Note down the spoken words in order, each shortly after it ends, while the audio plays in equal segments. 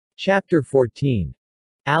Chapter 14.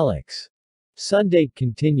 Alex. Sunday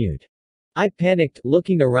continued. I panicked,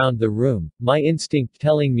 looking around the room, my instinct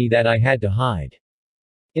telling me that I had to hide.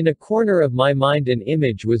 In a corner of my mind an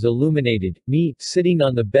image was illuminated, me, sitting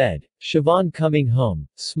on the bed, Siobhan coming home,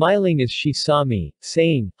 smiling as she saw me,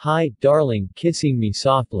 saying, "Hi, darling," kissing me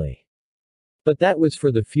softly. But that was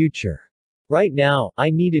for the future. Right now,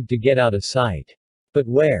 I needed to get out of sight. But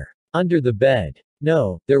where? Under the bed.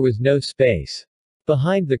 No, there was no space.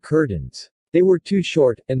 Behind the curtains. They were too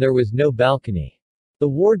short, and there was no balcony. The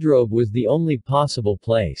wardrobe was the only possible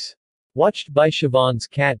place. Watched by Siobhan's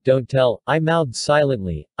cat Don't Tell, I mouthed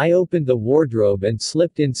silently. I opened the wardrobe and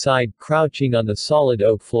slipped inside, crouching on the solid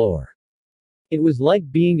oak floor. It was like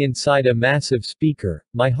being inside a massive speaker,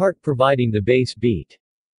 my heart providing the bass beat.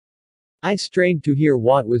 I strained to hear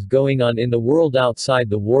what was going on in the world outside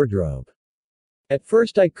the wardrobe. At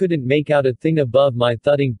first I couldn't make out a thing above my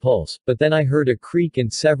thudding pulse, but then I heard a creak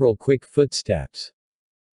and several quick footsteps.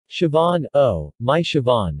 Siobhan, oh, my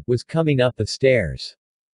Siobhan, was coming up the stairs.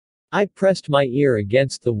 I pressed my ear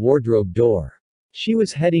against the wardrobe door. She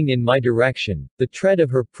was heading in my direction, the tread of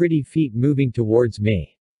her pretty feet moving towards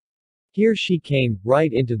me. Here she came,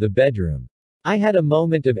 right into the bedroom. I had a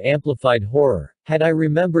moment of amplified horror. Had I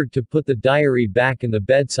remembered to put the diary back in the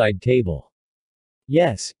bedside table?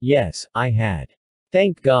 Yes, I had.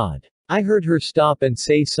 Thank God. I heard her stop and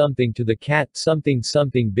say something to the cat, something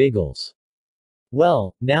Biggles.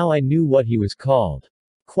 Well, now I knew what he was called.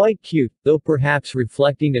 Quite cute, though perhaps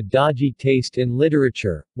reflecting a dodgy taste in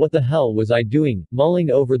literature. What the hell was I doing,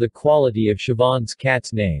 mulling over the quality of Siobhan's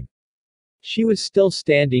cat's name? She was still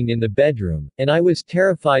standing in the bedroom, and I was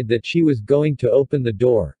terrified that she was going to open the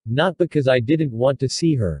door, not because I didn't want to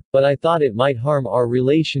see her, but I thought it might harm our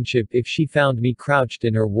relationship if she found me crouched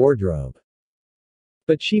in her wardrobe.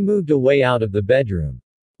 But she moved away out of the bedroom.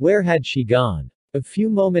 Where had she gone? A few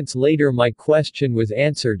moments later my question was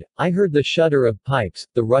answered. I heard the shudder of pipes,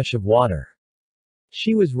 the rush of water.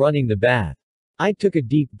 She was running the bath. I took a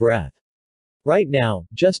deep breath. Right now,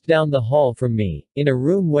 just down the hall from me, in a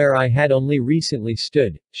room where I had only recently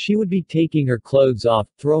stood, she would be taking her clothes off,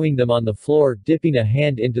 throwing them on the floor, dipping a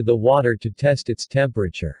hand into the water to test its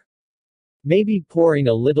temperature. Maybe pouring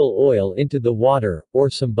a little oil into the water, or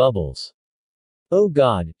some bubbles. Oh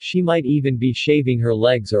God, she might even be shaving her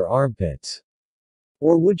legs or armpits.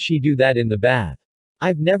 Or would she do that in the bath?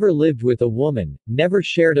 I've never lived with a woman, never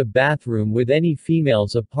shared a bathroom with any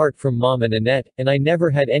females apart from Mom and Annette, and I never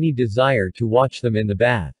had any desire to watch them in the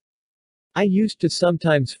bath. I used to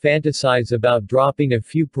sometimes fantasize about dropping a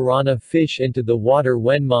few piranha fish into the water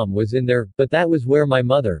when Mom was in there, but that was where my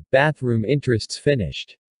bathroom interests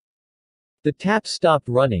finished. The tap stopped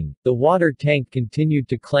running, the water tank continued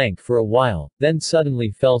to clank for a while, then suddenly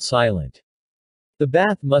fell silent. The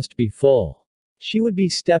bath must be full. She would be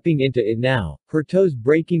stepping into it now, her toes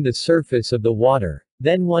breaking the surface of the water,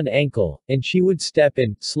 then one ankle, and she would step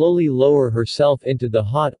in, slowly lower herself into the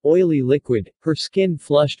hot, oily liquid, her skin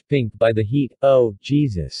flushed pink by the heat. Oh,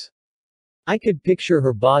 Jesus. I could picture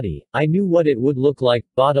her body. I knew what it would look like: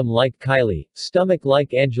 bottom like Kylie, stomach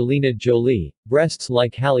like Angelina Jolie, breasts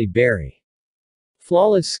like Halle Berry.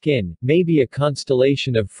 Flawless skin, maybe a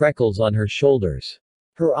constellation of freckles on her shoulders.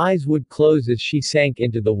 Her eyes would close as she sank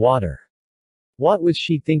into the water. What was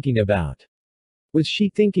she thinking about? Was she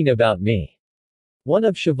thinking about me? One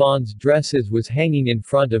of Siobhan's dresses was hanging in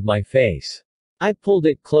front of my face. I pulled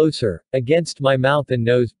it closer, against my mouth and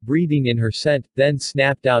nose, breathing in her scent, then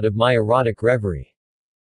snapped out of my erotic reverie.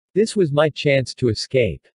 This was my chance to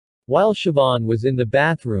escape. While Siobhan was in the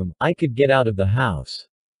bathroom, I could get out of the house.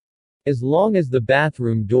 As long as the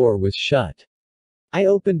bathroom door was shut. I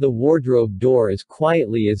opened the wardrobe door as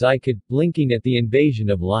quietly as I could, blinking at the invasion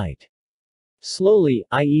of light. Slowly,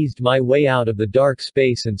 I eased my way out of the dark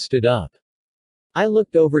space and stood up. I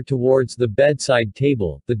looked over towards the bedside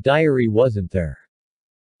table. The diary wasn't there.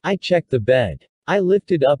 I checked the bed. I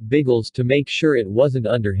lifted up Biggles to make sure it wasn't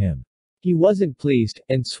under him. He wasn't pleased,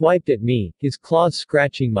 and swiped at me, his claws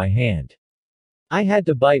scratching my hand. I had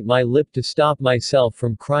to bite my lip to stop myself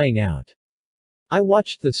from crying out. I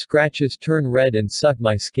watched the scratches turn red and suck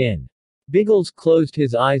my skin. Biggles closed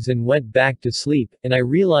his eyes and went back to sleep, and I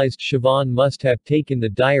realized Siobhan must have taken the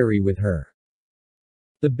diary with her.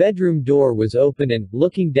 The bedroom door was open and,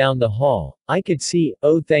 looking down the hall, I could see,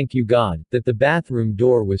 oh thank you God, that the bathroom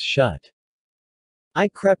door was shut. I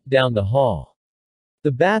crept down the hall.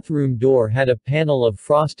 The bathroom door had a panel of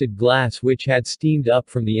frosted glass which had steamed up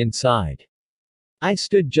from the inside. I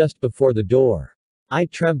stood just before the door. I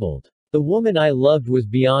trembled. The woman I loved was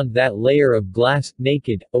beyond that layer of glass,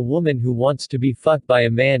 naked, a woman who wants to be fucked by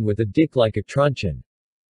a man with a dick like a truncheon.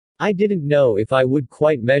 I didn't know if I would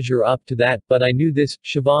quite measure up to that, but I knew this: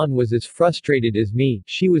 Siobhan was as frustrated as me,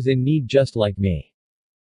 she was in need just like me.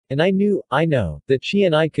 And I know, that she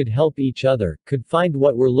and I could help each other, could find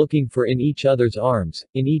what we're looking for in each other's arms,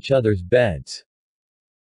 in each other's beds.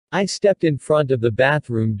 I stepped in front of the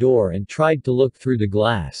bathroom door and tried to look through the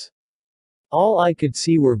glass. All I could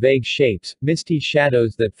see were vague shapes, misty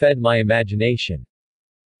shadows that fed my imagination.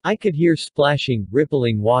 I could hear splashing,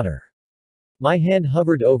 rippling water. My hand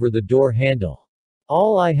hovered over the door handle.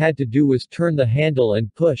 All I had to do was turn the handle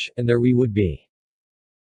and push, and there we would be.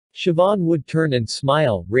 Siobhan would turn and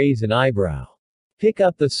smile, raise an eyebrow. Pick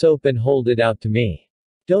up the soap and hold it out to me.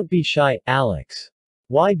 Don't be shy, Alex.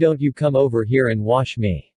 Why don't you come over here and wash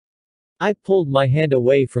me? I pulled my hand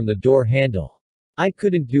away from the door handle. I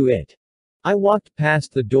couldn't do it. I walked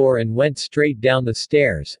past the door and went straight down the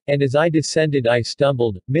stairs, and as I descended I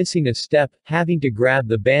stumbled, missing a step, having to grab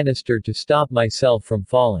the banister to stop myself from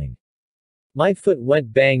falling. My foot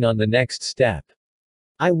went bang on the next step.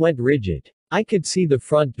 I went rigid. I could see the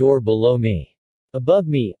front door below me. Above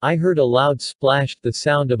me, I heard a loud splash, the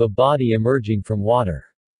sound of a body emerging from water.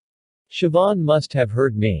 Siobhan must have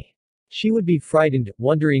heard me. She would be frightened,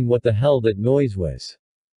 wondering what the hell that noise was.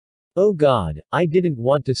 Oh God, I didn't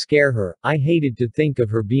want to scare her, I hated to think of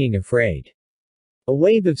her being afraid. A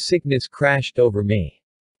wave of sickness crashed over me.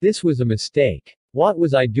 This was a mistake. What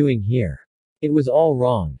was I doing here? It was all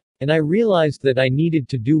wrong. And I realized that I needed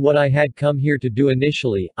to do what I had come here to do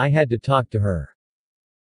initially: I had to talk to her.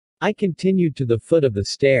 I continued to the foot of the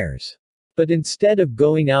stairs. But instead of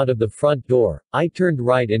going out of the front door, I turned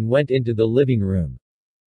right and went into the living room.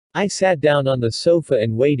 I sat down on the sofa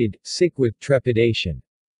and waited, sick with trepidation.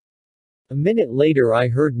 A minute later I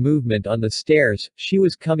heard movement on the stairs. She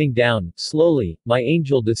was coming down, slowly, my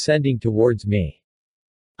angel descending towards me.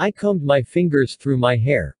 I combed my fingers through my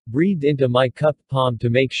hair, breathed into my cupped palm to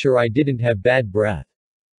make sure I didn't have bad breath.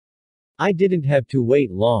 I didn't have to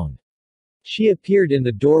wait long. She appeared in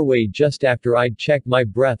the doorway just after I'd checked my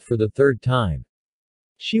breath for the third time.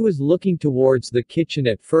 She was looking towards the kitchen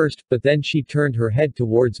at first, but then she turned her head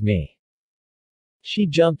towards me. She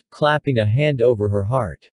jumped, clapping a hand over her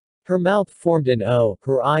heart. Her mouth formed an O,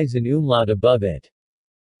 her eyes an umlaut above it.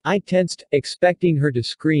 I tensed, expecting her to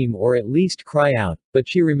scream or at least cry out, but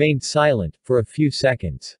she remained silent, for a few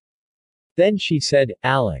seconds. Then she said,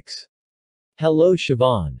 "Alex." "Hello,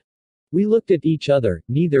 Siobhan." We looked at each other,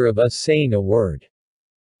 neither of us saying a word.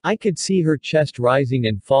 I could see her chest rising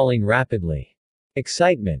and falling rapidly.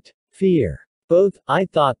 Excitement. Fear. Both, I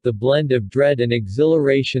thought, the blend of dread and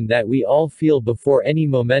exhilaration that we all feel before any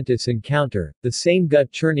momentous encounter, the same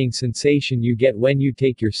gut-churning sensation you get when you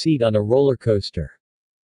take your seat on a roller coaster.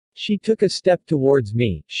 She took a step towards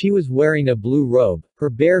me. She was wearing a blue robe, her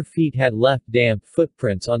bare feet had left damp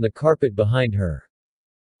footprints on the carpet behind her.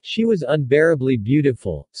 She was unbearably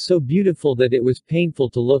beautiful, so beautiful that it was painful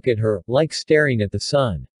to look at her, like staring at the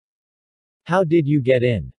sun. "How did you get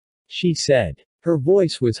in?" she said. Her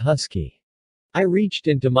voice was husky. I reached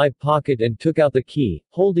into my pocket and took out the key,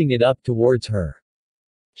 holding it up towards her.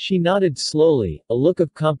 She nodded slowly, a look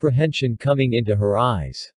of comprehension coming into her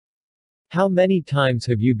eyes. "How many times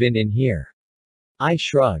have you been in here?" I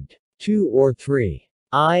shrugged. 2 or 3.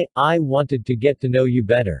 I wanted to get to know you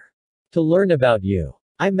better. To learn about you.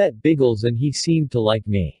 I met Biggles and he seemed to like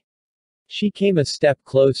me. She came a step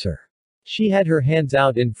closer. She had her hands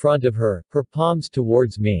out in front of her, her palms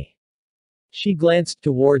towards me. She glanced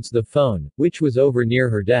towards the phone, which was over near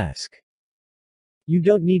her desk. "You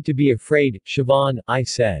don't need to be afraid, Siobhan," I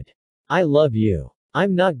said. "I love you.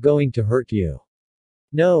 I'm not going to hurt you."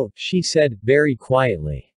 "No," she said, very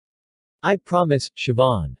quietly. "I promise,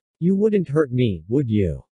 Siobhan. You wouldn't hurt me, would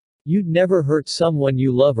you? You'd never hurt someone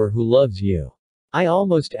you love or who loves you." I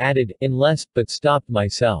almost added, "unless," but stopped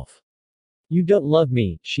myself. "You don't love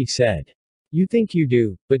me," she said. "You think you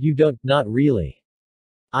do, but you don't, not really."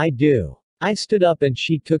 "I do." I stood up and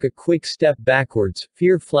she took a quick step backwards,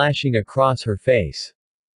 fear flashing across her face.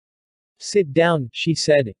 "Sit down," she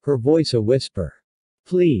said, her voice a whisper.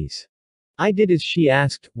 "Please." I did as she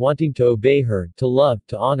asked, wanting to obey her, to love,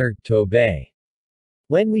 to honor, to obey.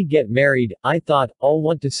 When we get married, I thought, I'll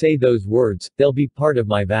want to say those words, they'll be part of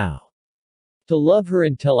my vow. To love her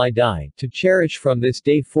until I die, to cherish from this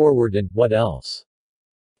day forward and, what else?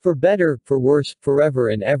 For better, for worse, forever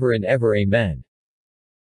and ever, amen.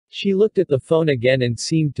 She looked at the phone again and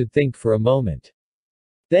seemed to think for a moment.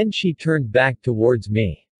 Then she turned back towards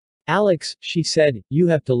me. "Alex," she said, "you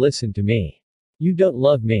have to listen to me. You don't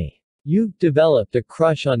love me. You've developed a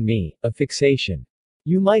crush on me, a fixation.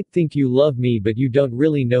 You might think you love me but you don't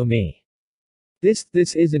really know me. This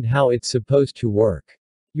isn't how it's supposed to work.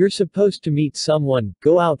 You're supposed to meet someone,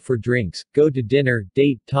 go out for drinks, go to dinner,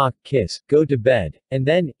 date, talk, kiss, go to bed, and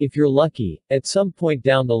then, if you're lucky, at some point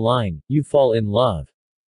down the line, you fall in love.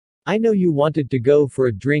 I know you wanted to go for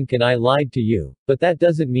a drink and I lied to you, but that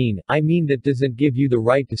doesn't mean, that doesn't give you the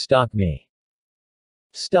right to stalk me.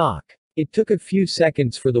 Stalk. It took a few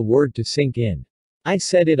seconds for the word to sink in. I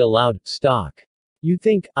said it aloud, stalk. You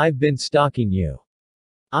think, I've been stalking you.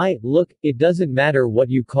 Look, it doesn't matter what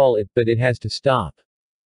you call it, but it has to stop.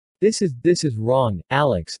 This is wrong,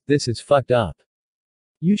 Alex, this is fucked up.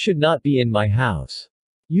 You should not be in my house.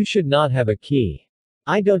 You should not have a key.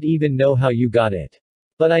 I don't even know how you got it.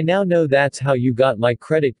 But I now know that's how you got my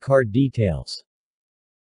credit card details.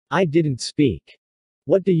 I didn't speak.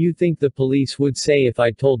 What do you think the police would say if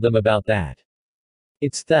I told them about that?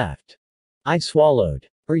 It's theft. I swallowed.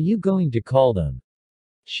 Are you going to call them?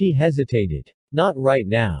 She hesitated. Not right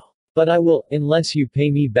now. But I will, unless you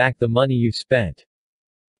pay me back the money you spent.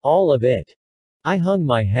 All of it. I hung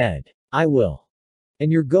my head. I will.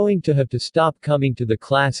 And you're going to have to stop coming to the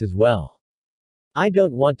class as well. I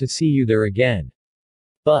don't want to see you there again.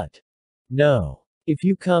 But. No. If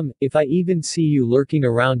you come, if I even see you lurking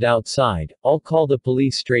around outside, I'll call the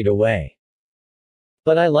police straight away.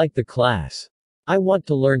 But I like the class. I want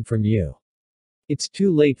to learn from you. It's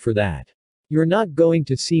too late for that. You're not going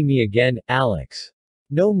to see me again, Alex.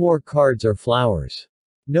 No more cards or flowers.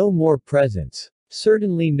 No more presents.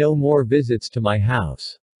 Certainly no more visits to my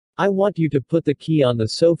house. I want you to put the key on the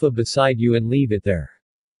sofa beside you and leave it there.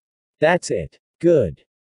 That's it. Good.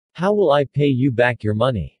 How will I pay you back your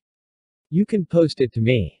money? You can post it to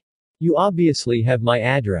me. You obviously have my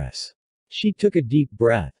address. She took a deep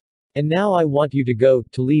breath. And now I want you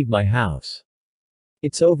to leave my house.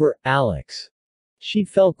 It's over, Alex. She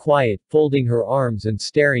fell quiet, folding her arms and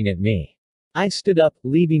staring at me. I stood up,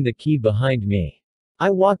 leaving the key behind me. I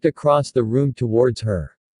walked across the room towards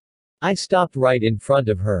her. I stopped right in front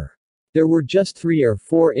of her. There were just 3 or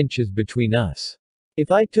 4 inches between us. If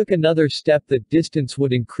I took another step, that distance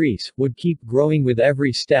would increase, would keep growing with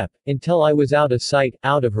every step, until I was out of sight,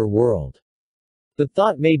 out of her world. The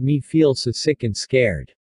thought made me feel so sick and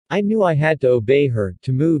scared. I knew I had to obey her,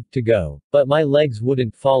 to move, to go, but my legs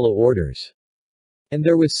wouldn't follow orders. And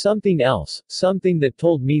there was something else, something that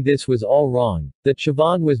told me this was all wrong, that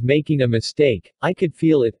Siobhan was making a mistake. I could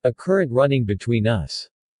feel it, a current running between us.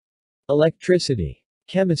 Electricity.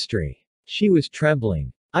 Chemistry. She was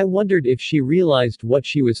trembling. I wondered if she realized what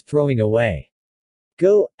she was throwing away.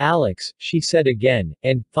 Go, Alex, she said again,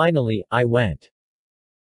 and, finally, I went.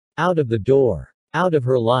 Out of the door. Out of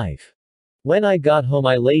her life. When I got home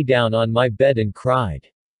I lay down on my bed and cried.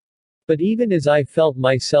 But even as I felt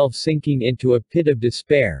myself sinking into a pit of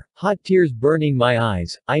despair, hot tears burning my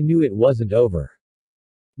eyes, I knew it wasn't over.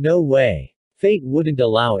 No way. Fate wouldn't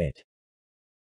allow it.